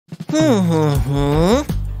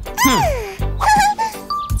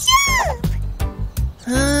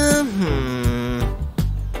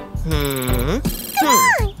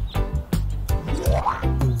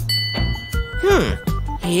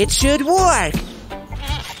It should work.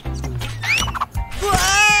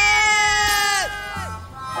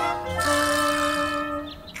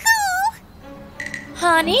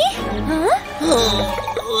 Honey? Huh?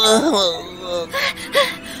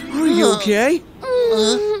 Are you okay? I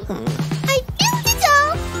filled it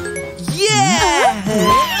all. Yeah!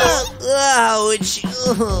 Ouch!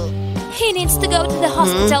 He needs to go to the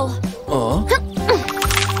hospital.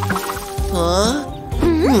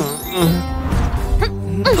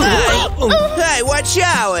 Hey, watch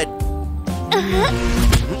out!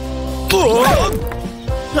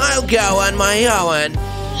 I'll go on my own.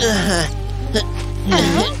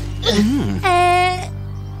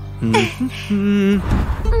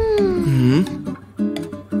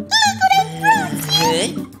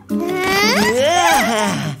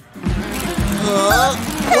 What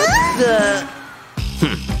the?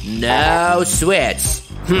 No sweats.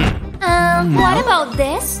 What about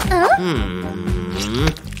this?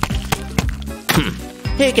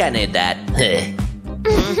 He can eat that.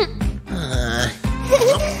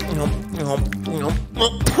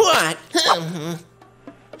 What?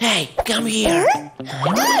 Hey, come here.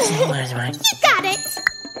 Where's mine? You got it.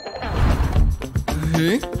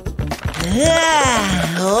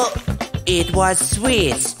 It was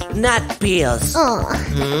sweets, not pills.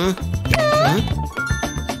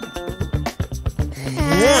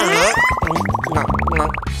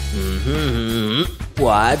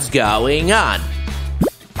 What's going on?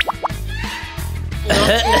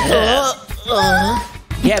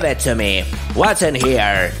 Give it to me. What's in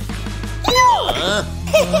here?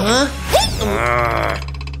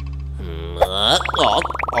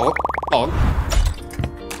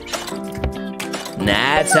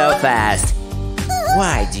 Not so fast.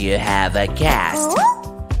 Why do you have a cast?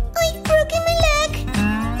 I've broken my leg.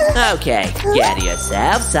 Okay, get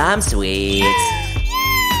yourself some sweets.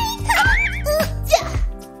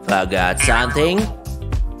 Forgot something?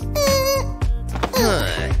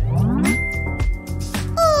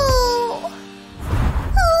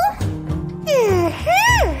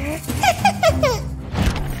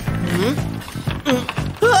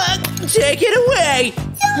 Take it away!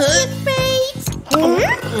 Don't be afraid.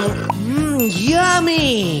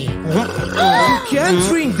 Yummy! Can't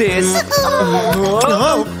drink this!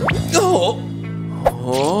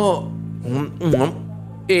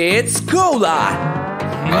 It's cola!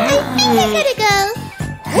 I think I gotta go.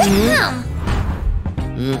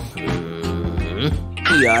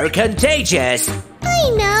 You're contagious! I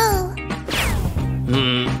know.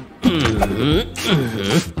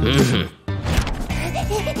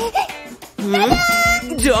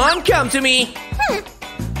 Don't come to me!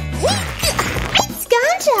 It's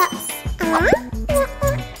gumdrops.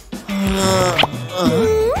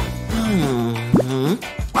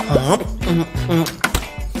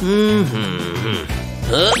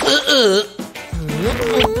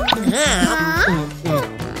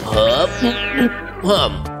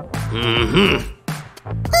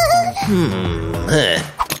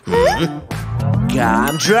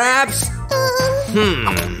 Gumdrops?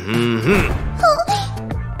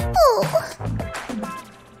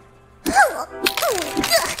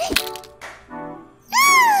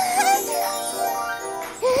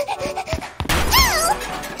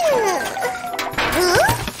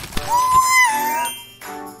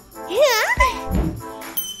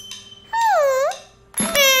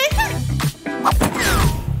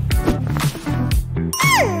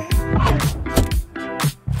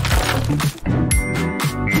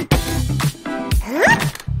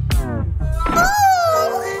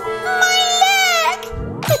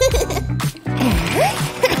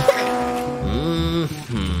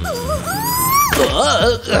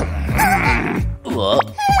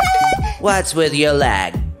 What's with your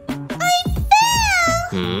leg? I fell.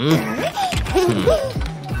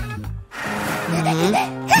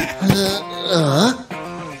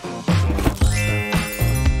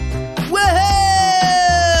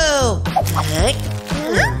 Woohoo!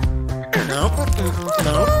 No.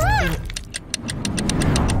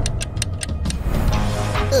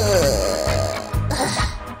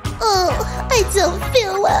 Oh, I don't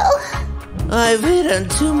feel well. I've eaten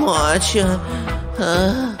too much.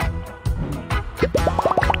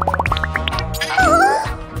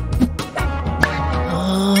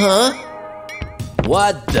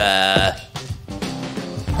 What the?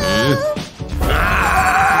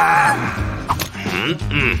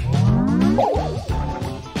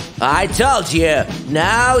 I told you,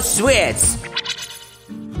 no sweets.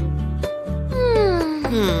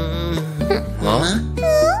 Huh?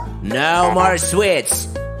 No more sweets.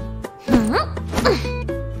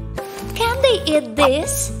 Can they eat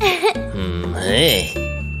this? Hey.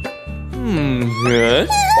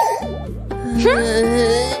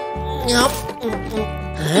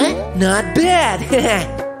 Not bad.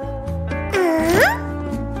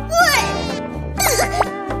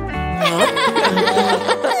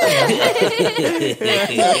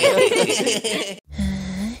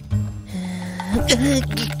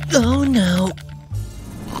 Oh no.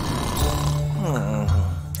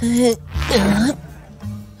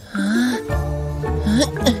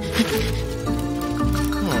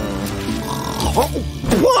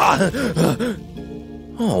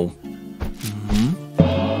 Oh.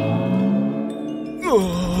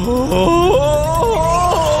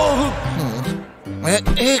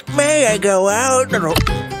 May I go out?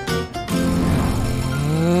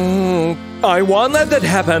 I won't let that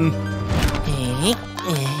happen.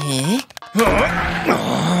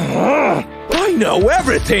 I know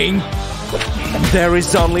everything. There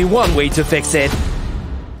is only one way to fix it.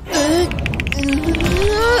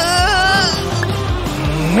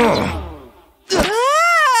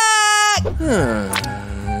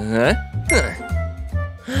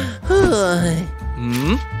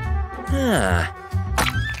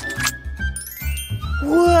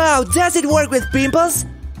 Wow, does it work with pimples?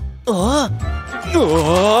 Help!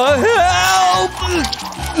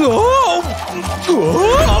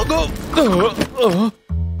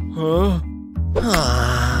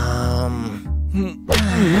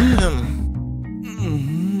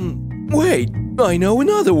 Wait, I know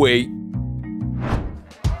another way.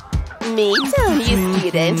 Me too, you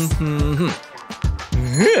students.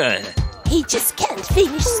 He just can't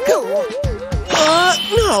finish school.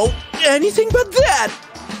 No, anything but that.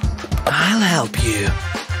 I'll help you.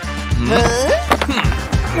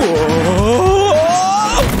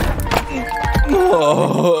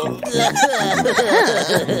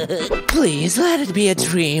 Please let it be a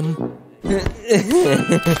dream.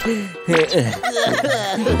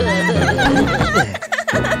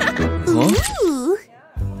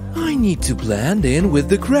 I need to blend in with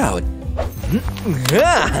the crowd.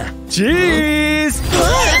 Cheese!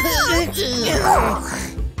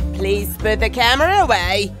 Please put the camera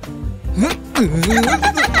away.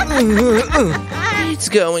 It's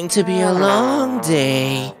going to be a long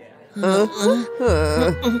day.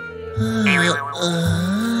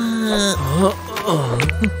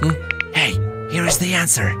 Hey, here is the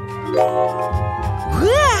answer.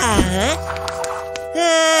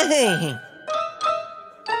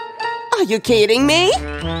 Are you kidding me?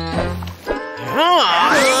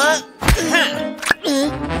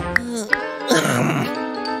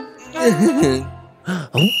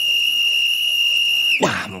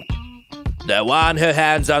 The one who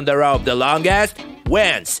hands on the rope the longest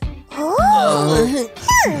wins.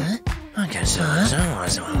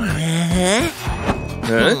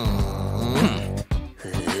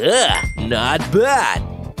 Not bad.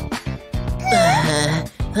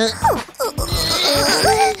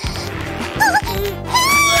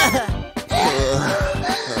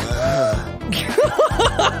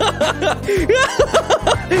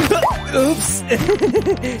 Oops.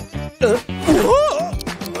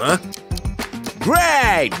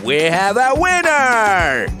 Great! We have a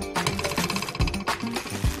winner!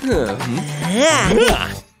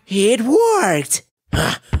 It worked!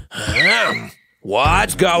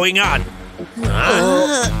 What's going on?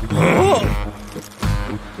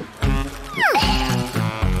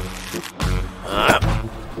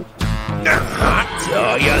 Do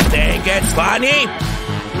you think it's funny?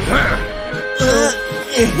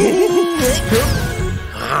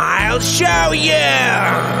 I'll show you!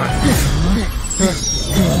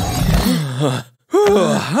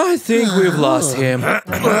 I think we've lost him.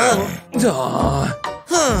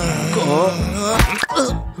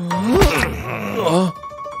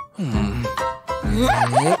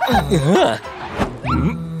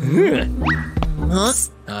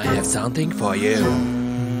 I have something for you.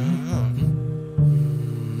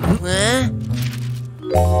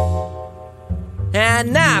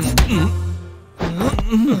 Enough!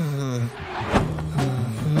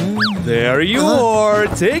 There you are.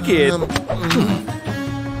 Take it.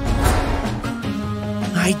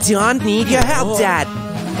 I don't need your help, Dad.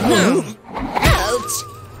 Ouch!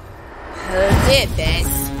 Who did this?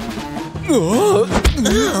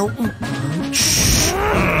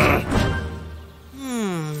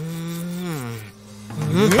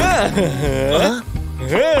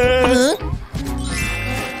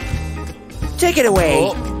 Take it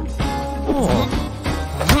away.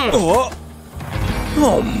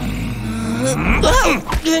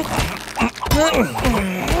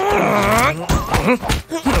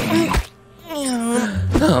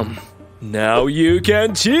 Now you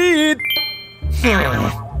can cheat.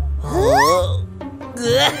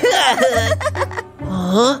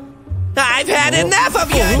 I've had enough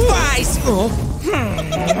of your advice!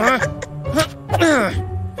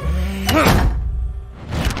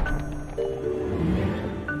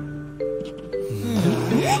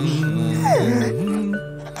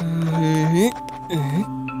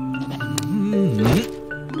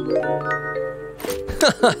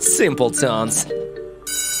 Simpletons.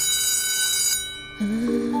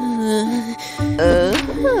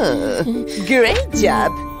 Great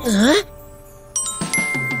job.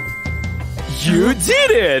 You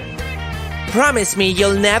did it! Promise me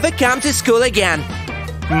you'll never come to school again.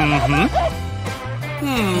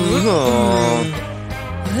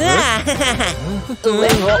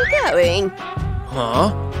 Where are you going?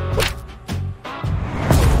 Huh?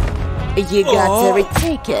 You got to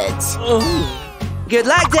retake it. Good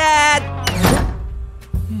luck, Dad!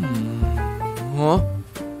 Huh?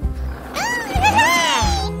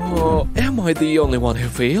 Oh, am I the only one who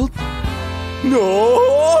failed?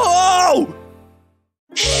 No!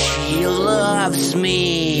 She loves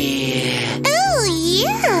me. Oh,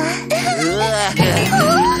 yeah.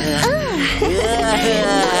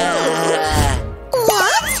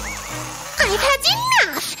 What? I've had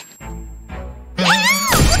enough.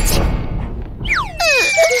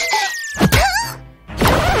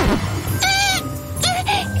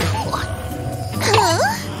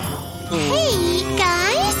 Hey,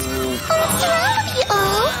 guys. What's wrong with you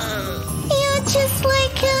all? You're just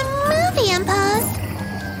like a movie impulse.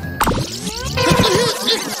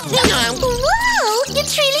 Wow, it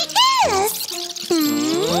really is.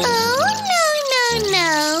 Oh,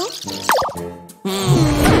 no.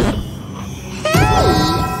 Hey,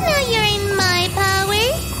 now you're in my power.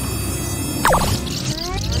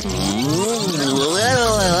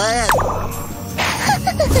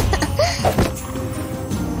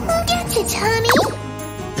 Get it, honey.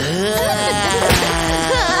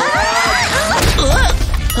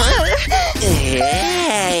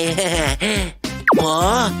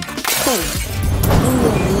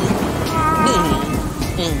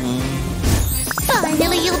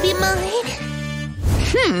 Finally, you'll be mine.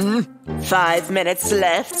 5 minutes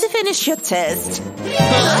left to finish your test.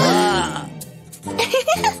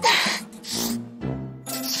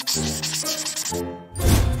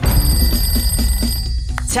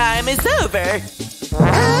 Time is over.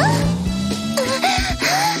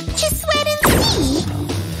 Just wait and see.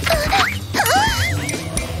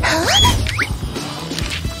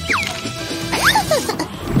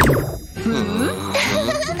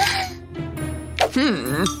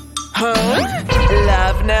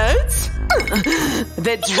 Love notes?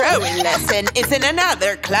 The drawing lesson is in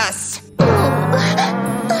another class.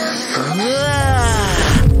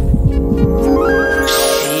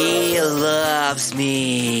 She loves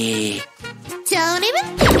me. Don't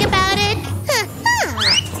even think about it.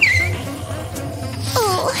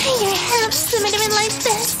 Oh, your handsome even like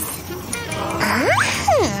this.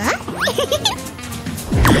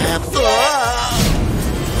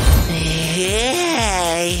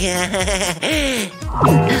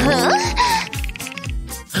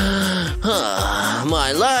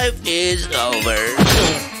 My life is over.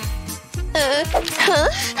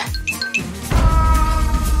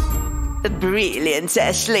 Brilliant,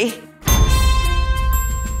 Ashley.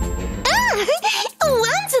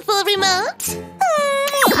 Wonderful remote.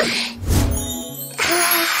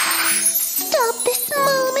 Stop this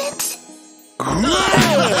moment.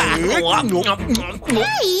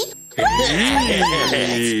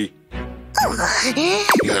 Hey.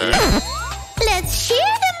 Let's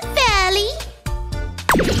share them fairly.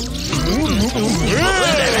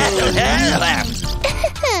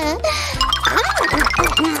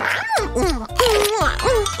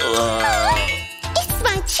 It's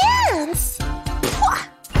my chance.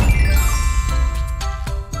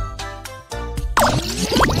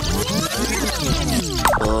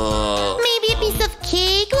 Maybe a piece of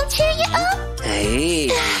cake will cheer you up.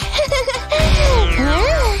 Hey.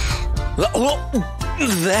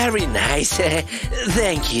 Very nice.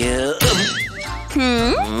 Thank you.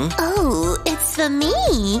 Oh, it's for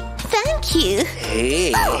me. Thank you. Hey.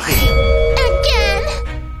 Again.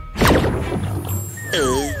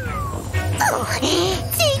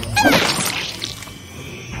 Take that.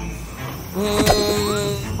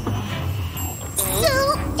 So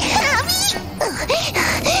happy.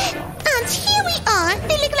 And here we are.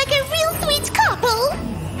 They look like a real sweet couple.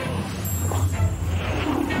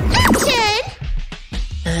 Action.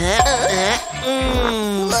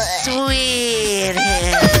 Sweet.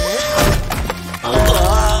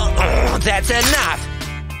 That's enough.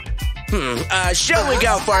 Shall we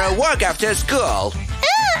go for a walk after school?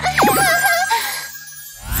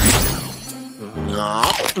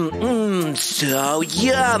 So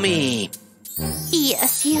yummy.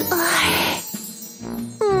 Yes, you are.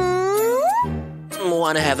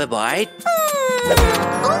 Wanna have a bite?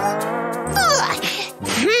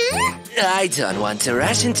 I don't want to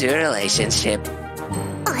rush into a relationship.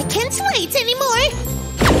 I can't wait anymore.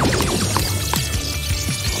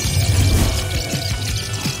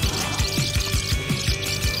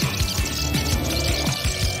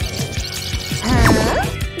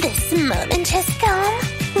 This moment has come.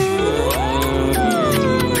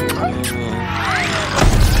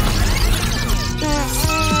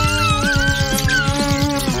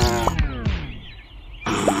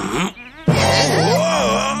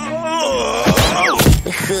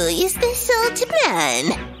 Who is this old man?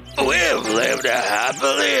 We've lived a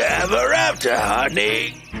happily ever after,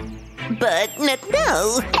 honey. But not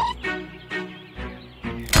now.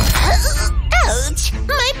 Ouch!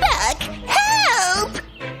 My back! Help!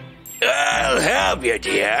 I'll help you,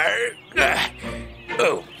 dear.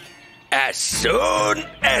 As soon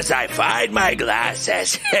as I find my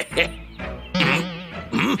glasses.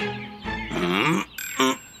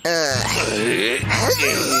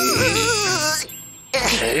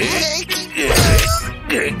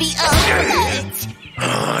 Be alright!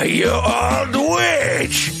 You old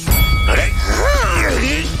witch!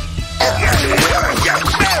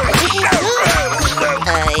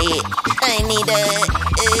 I need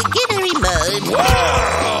get a remote.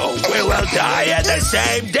 Whoa! We will die at the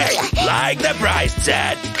same day, like the priest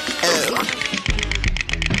said.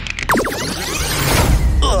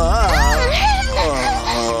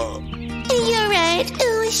 You're right.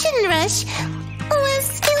 We shouldn't rush. We're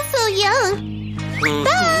still so young.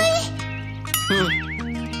 Bye! Mom!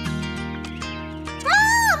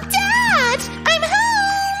 Dad! I'm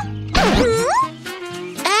home!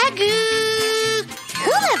 Agoo!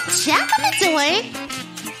 Who left Jack on the door?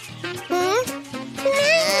 Mom?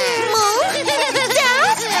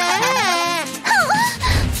 Dad?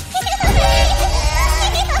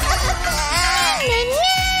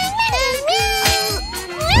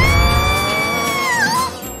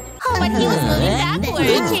 Oh, but he was moving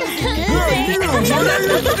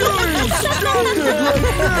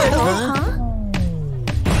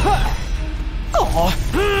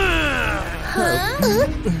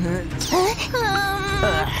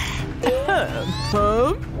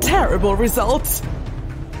Terrible results.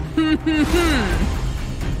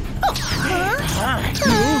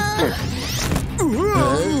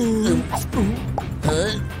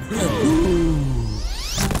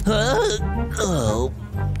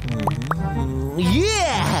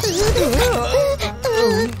 Yeah!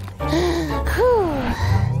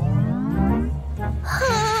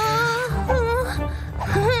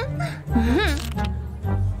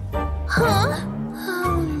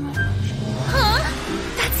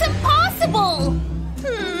 That's impossible!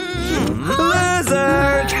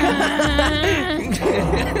 Loser!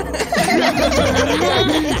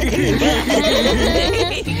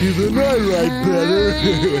 Even I write better.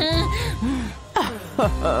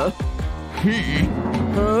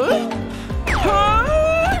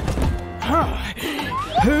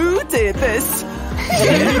 Who did this?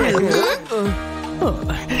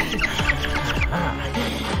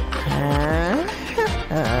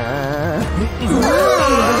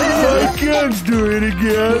 I can't do it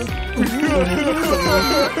again.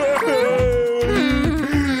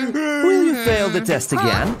 Will you fail the test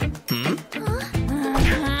again?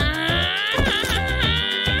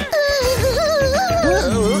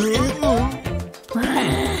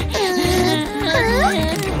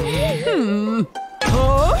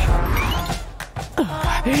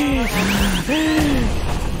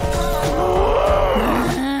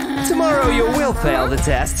 Tomorrow you will fail the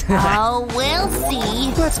test. Oh, we'll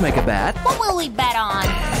see. Let's make a bet. What will we bet on?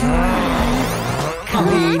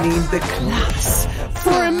 Cleaning the class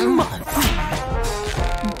for a month.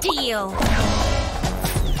 Deal.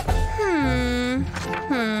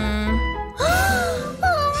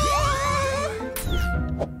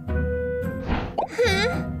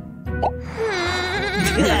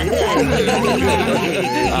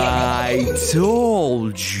 I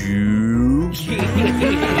told you.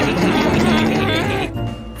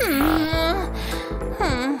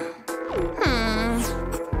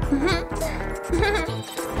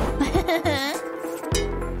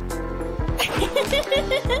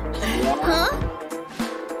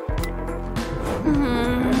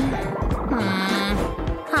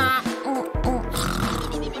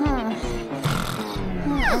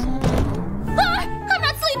 I'm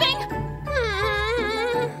not sleeping.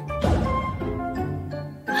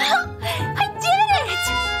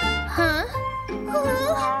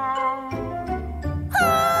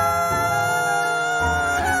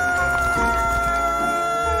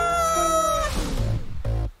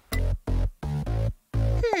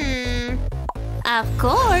 Of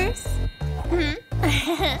course.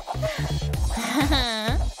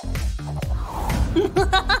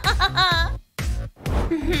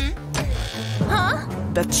 Huh?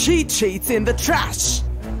 The cheat sheet's in the trash.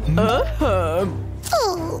 No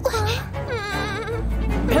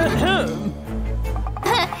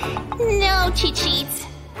cheat sheets.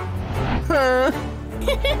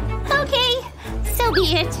 Okay, so be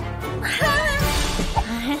it.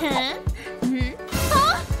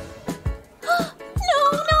 Huh? No,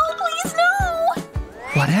 please no.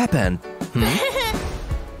 What happened?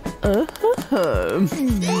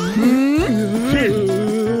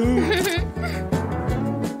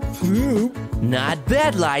 Not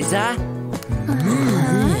bad, Liza.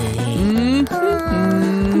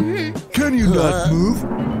 Can you not move?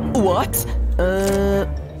 What?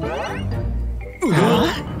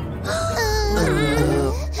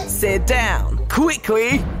 Sit down,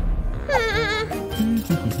 quickly.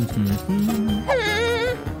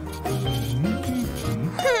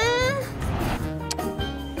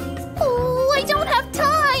 Oh, I don't have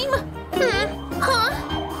time. Huh?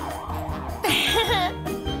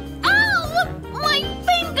 Ow! My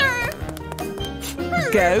finger!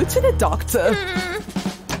 Go to the doctor.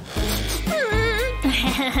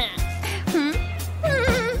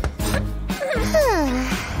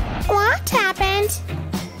 What happened?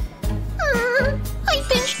 I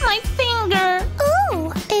pinched my finger.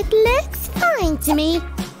 Oh, it looks fine to me.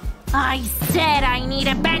 I said I need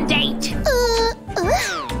a band-aid. Huh?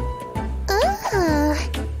 Oh.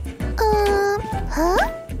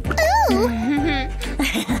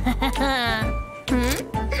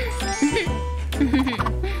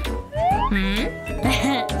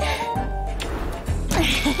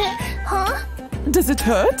 Huh? Does it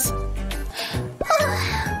hurt?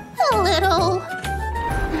 A little.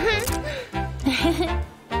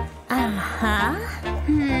 Uh-huh.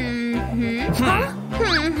 Huh?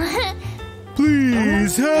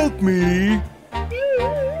 Please help me.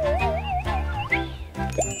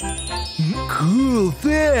 Cool,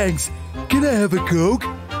 thanks. Can I have a Coke?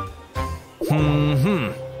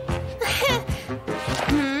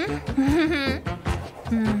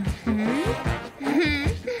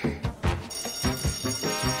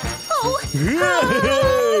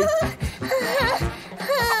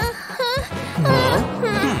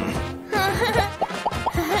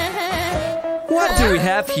 What do we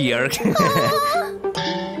have here?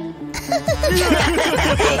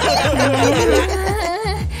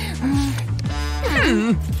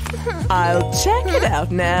 I'll check it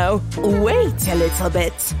out now. Wait a little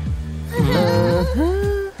bit.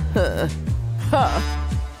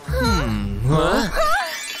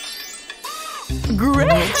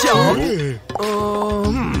 Great job.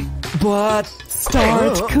 But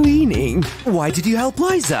Start cleaning. why did you help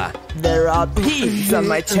Liza? There are peas on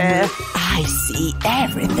my chair. I see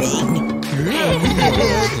everything.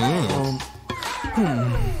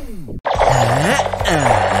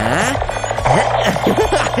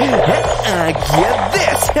 Get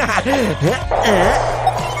this!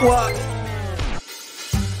 What?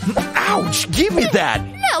 Ouch! Give me that!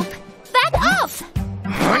 Nope. Back off.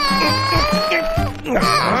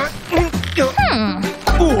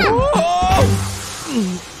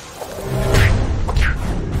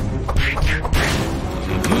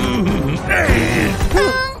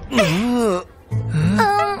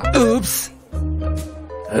 Oops!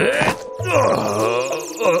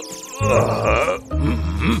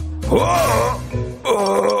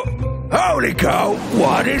 Holy cow,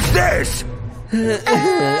 what is this?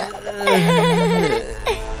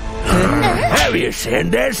 Have you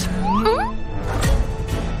seen this?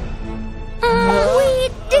 We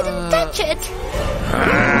didn't touch it.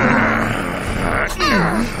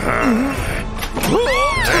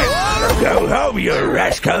 Go home, you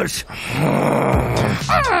rascals.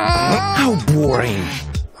 How boring!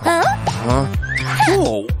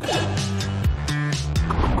 Oh!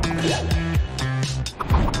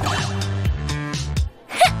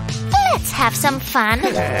 Let's have some fun.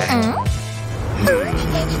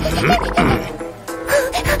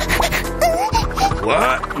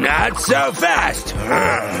 What? Not so fast.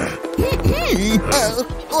 Oh,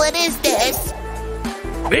 what is this?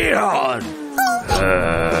 Behold.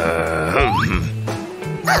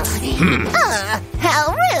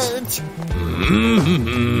 How rude!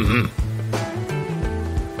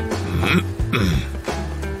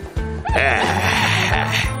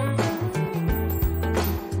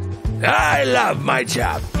 I love my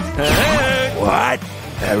job. What?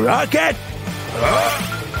 A rocket?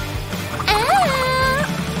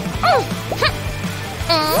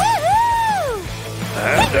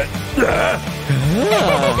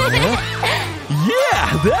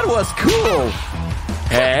 Yeah, that was cool!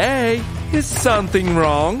 Hey, is something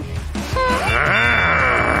wrong?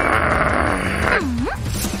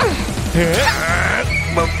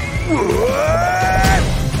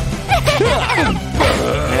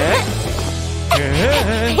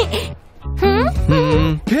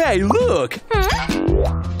 Hey, look!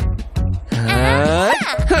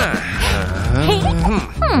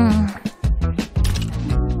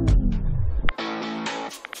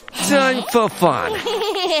 Time for fun.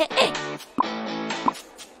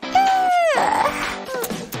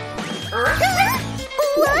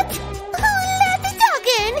 What? Let the dog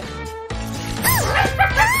in!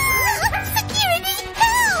 Security,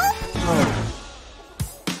 help!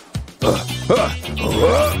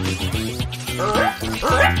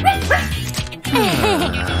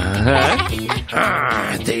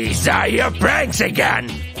 These are your pranks again.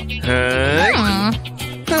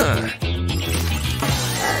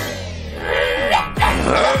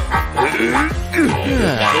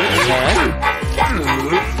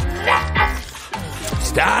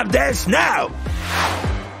 Stop this now!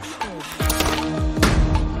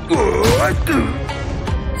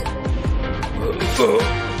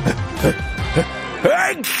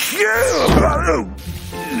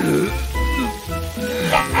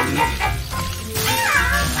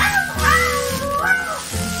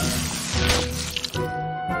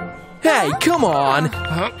 Hey, come on!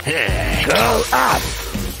 Go up!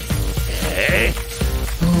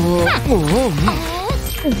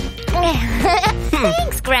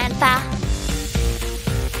 Thanks, Grandpa.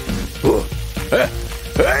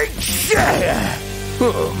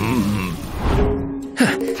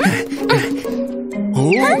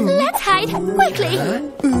 Let's hide quickly.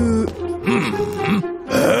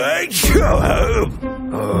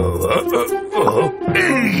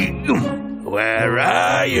 Where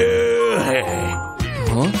are you?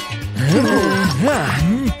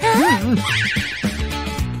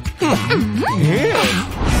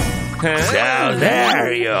 So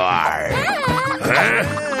there you are.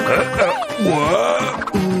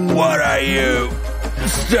 What are you?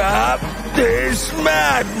 Stop this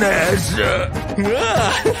madness!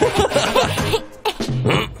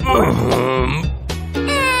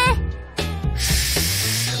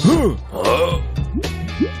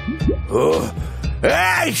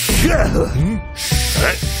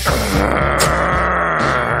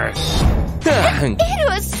 It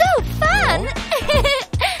was so fun.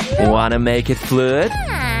 Wanna make it fluid?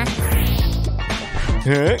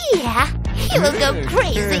 Yeah, he will go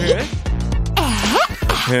crazy.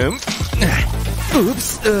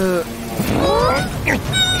 Oops.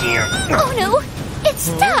 Oh no, it's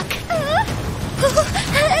stuck.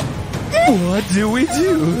 What do we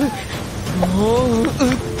do?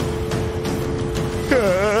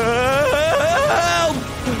 Help!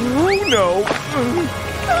 Oh no!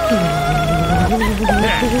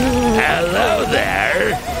 Hello there.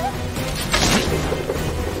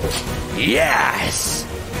 Yes.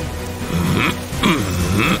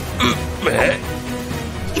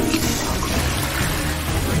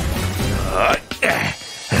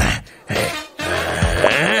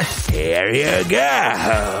 Here you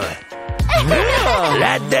go.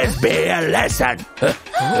 Let this be a lesson.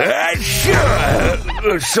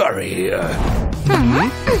 Sorry.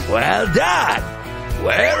 Well done.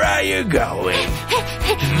 Where are you going?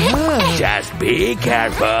 Just be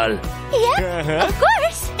careful. Yep, of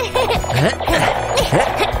course.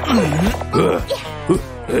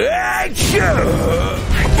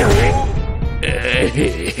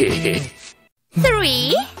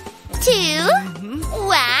 3, 2,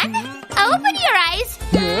 1. Open your eyes.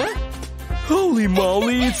 Holy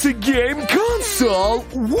moly, it's a game console!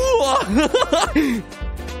 Whoa!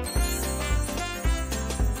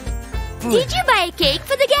 Did you buy a cake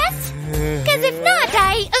for the guests? Because if not,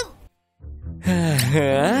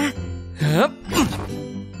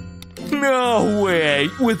 No way!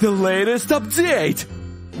 With the latest update!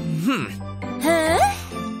 Huh?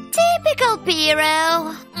 Typical Pear.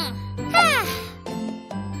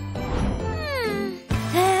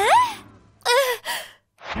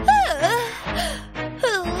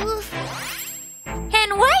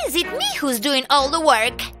 And why is it me who's doing all the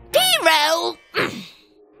work? Pear!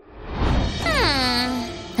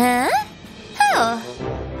 Huh? Oh.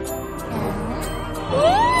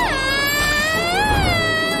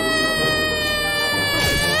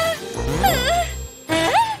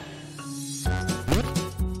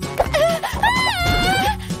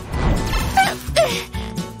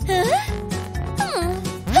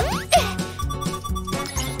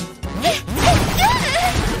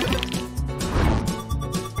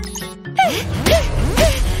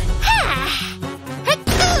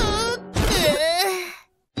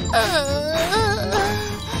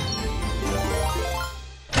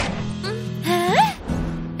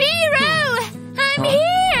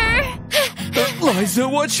 Liza,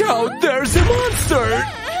 watch out! There's a monster!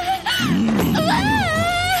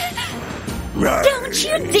 Don't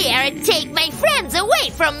you dare take my friends away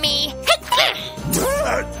from me!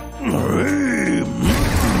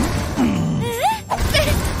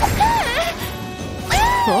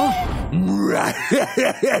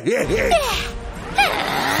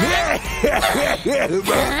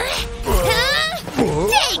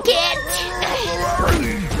 Take it!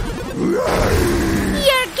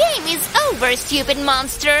 Your game is over, stupid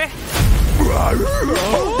monster!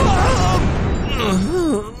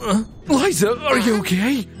 Liza, are you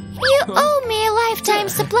okay? You owe me a lifetime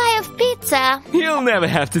supply of pizza. You'll never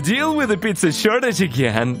have to deal with a pizza shortage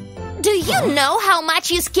again. Do you know how much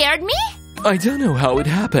you scared me? I don't know how it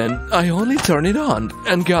happened. I only turned it on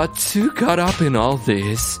and got too caught up in all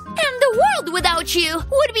this. And the world without you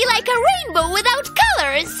would be like a rainbow without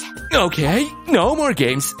colors. Okay, no more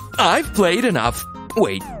games. I've played enough.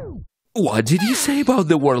 Wait, what did you say about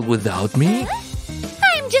the world without me?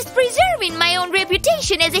 I'm just preserving my own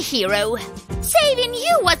reputation as a hero. Saving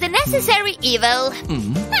you was a necessary evil.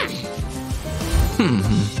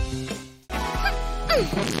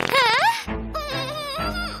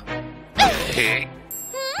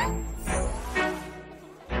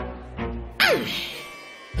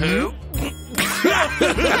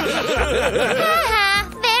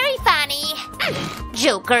 Very funny.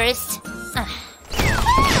 Jokers.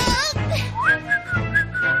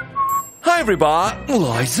 Hi, everybody.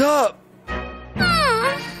 Liza.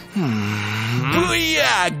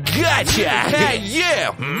 Booyah! Gotcha! Hey,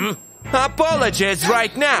 you! Apologize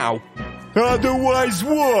right now. Otherwise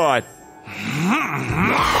what?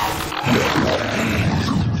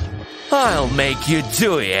 I'll make you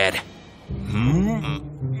do it.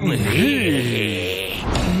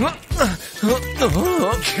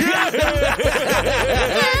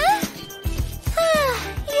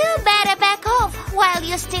 You better back off while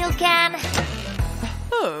you still can.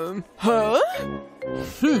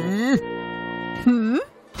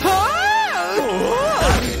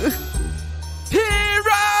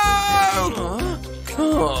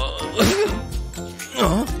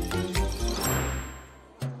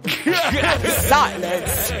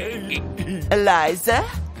 Silence! Eliza,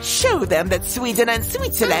 show them that Sweden and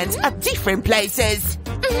Switzerland are different places.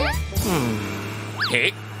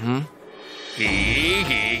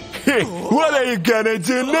 What are you gonna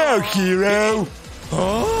do now, hero?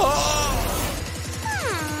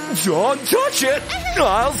 Don't touch it!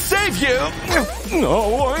 I'll save you!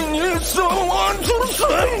 No, I need someone to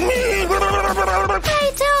save me!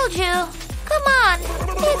 I told you. Come on.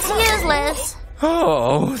 It's useless.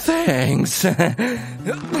 Oh, thanks.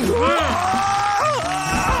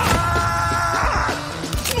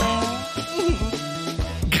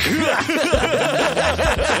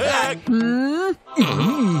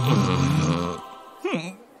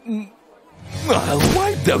 I'll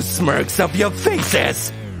wipe those smirks off your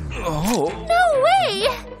faces! Oh. No way.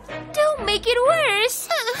 Don't make it worse.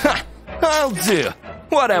 I'll do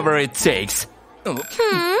whatever it takes. What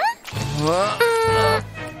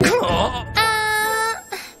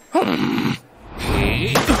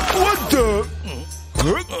the?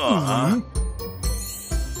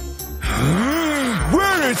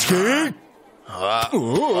 Where is he?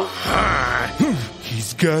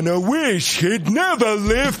 He's gonna wish he'd never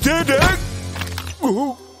lifted it.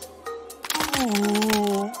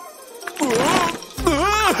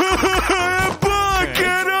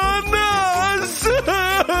 Bucket on us!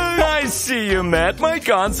 I see you met my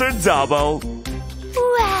concert double.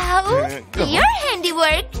 Wow. Your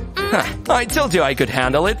handiwork. I told you I could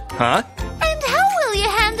handle it, huh? And how will you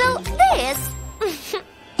handle this?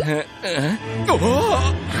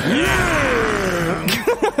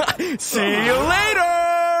 See you later!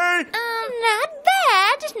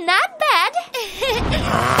 Not bad.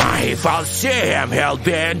 If I'll see him, he'll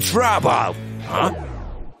be in trouble.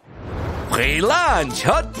 Free lunch,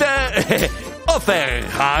 hot offer,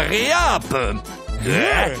 hurry up.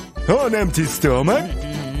 On empty stomach?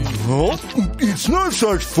 Oh, it's not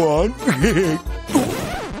such fun.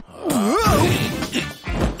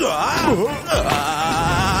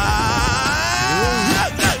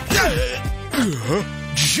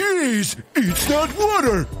 Jeez, it's not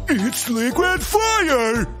water, it's liquid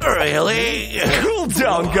fire. Really? Cool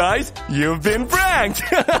down, guys. You've been pranked.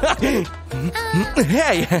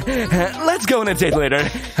 Hey, let's go on a date later.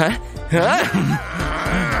 Huh?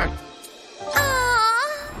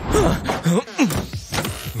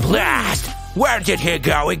 Blast! Where did he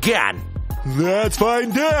go again? Let's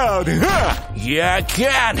find out. You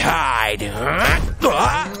can't hide.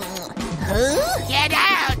 Get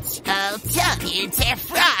out! I'll tell you to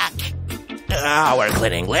frog. Our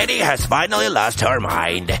cleaning lady has finally lost her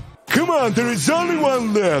mind. Come on, there is only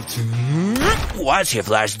one left. Was she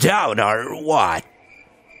flushed down or what?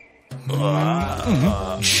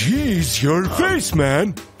 Jeez, your face,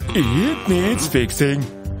 man. It needs fixing.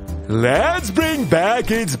 Let's bring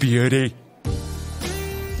back its beauty.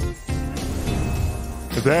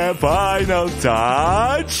 The final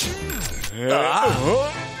touch.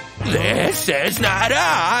 This is not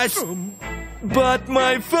us. But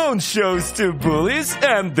my phone shows two bullies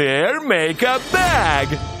and their makeup bag.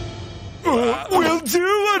 We'll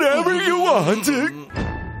do whatever you want.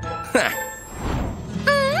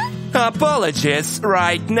 Apologies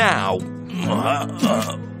right now.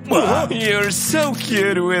 You're so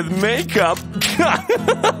cute with makeup. Forgive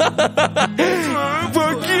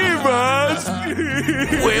us.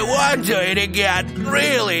 We won't do it again,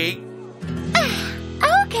 really.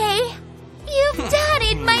 Okay. You've done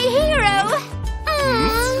it, my hero.